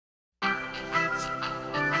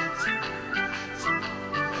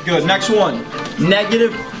Good. Next one.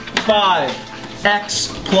 -5x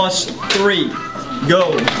 + 3.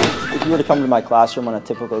 Go. If you were to come to my classroom on a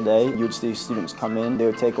typical day, you would see students come in, they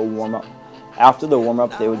would take a warm-up. After the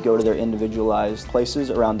warm-up, they would go to their individualized places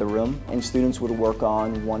around the room, and students would work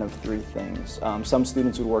on one of three things. Some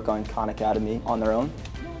students would work on Khan Academy on their own,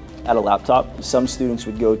 at a laptop. Some students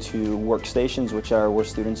would go to workstations, which are where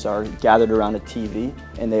students are gathered around a TV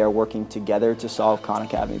and they are working together to solve Khan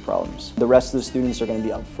Academy problems. The rest of the students are going to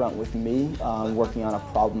be up front with me, working on a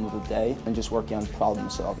problem of the day and just working on problem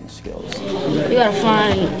solving skills. You gotta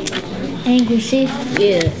find Angle C?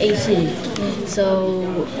 yeah, AC. So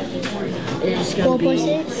it's gonna be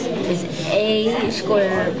 4.6? it's A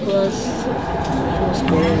squared plus 4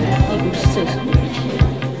 squared equals 6 squared.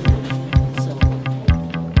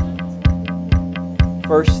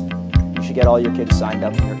 First, you should get all your kids signed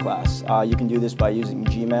up in your class. You can do this by using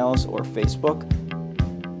Gmails or Facebook.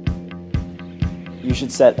 You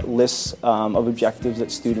should set lists of objectives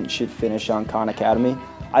that students should finish on Khan Academy.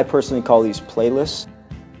 I personally call these playlists.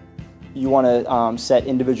 You want to set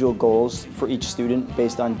individual goals for each student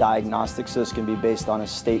based on diagnostics. So this can be based on a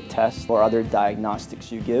state test or other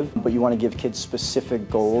diagnostics you give. But you want to give kids specific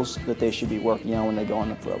goals that they should be working on when they go on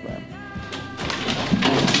the program.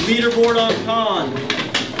 Leaderboard on Khan.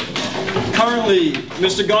 Currently,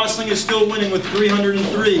 Mr. Gosling is still winning with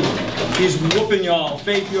 303. He's whooping y'all.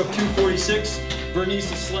 Faith, you have 246.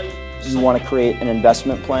 Bernice is slight. You want to create an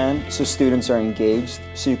investment plan so students are engaged,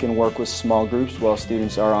 so you can work with small groups while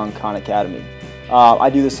students are on Khan Academy. I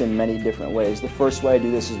do this in many different ways. The first way I do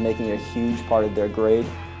this is making it a huge part of their grade.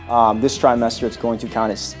 This trimester it's going to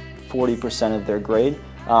count as 40% of their grade,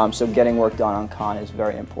 so getting work done on Khan is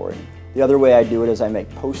very important. The other way I do it is I make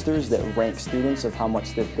posters that rank students of how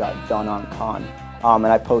much they've got done on Khan, and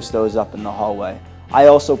I post those up in the hallway. I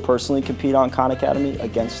also personally compete on Khan Academy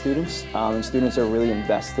against students, and students are really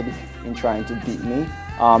invested in trying to beat me,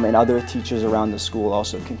 and other teachers around the school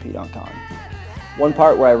also compete on Khan. One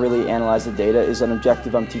part where I really analyze the data is an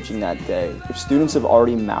objective I'm teaching that day. If students have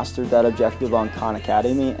already mastered that objective on Khan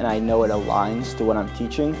Academy and I know it aligns to what I'm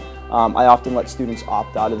teaching, I often let students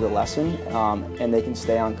opt out of the lesson and they can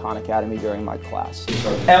stay on Khan Academy during my class.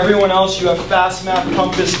 Everyone else, you have Fast Math,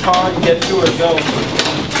 Compass, Khan, get to it, go.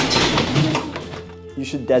 You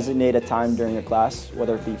should designate a time during your class,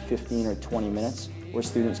 whether it be 15 or 20 minutes, where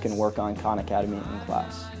students can work on Khan Academy in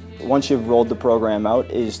class. Once you've rolled the program out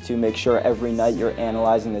is to make sure every night you're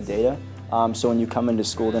analyzing the data, so when you come into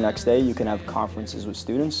school the next day you can have conferences with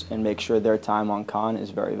students and make sure their time on Khan is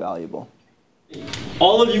very valuable.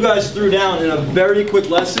 All of you guys threw down in a very quick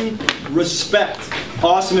lesson, respect.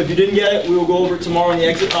 Awesome, if you didn't get it, we will go over it tomorrow in the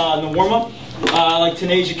exit, in the warm-up. Like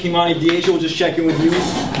Tanasia, Kimani, Deasia will just check in with you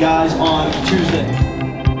guys on Tuesday.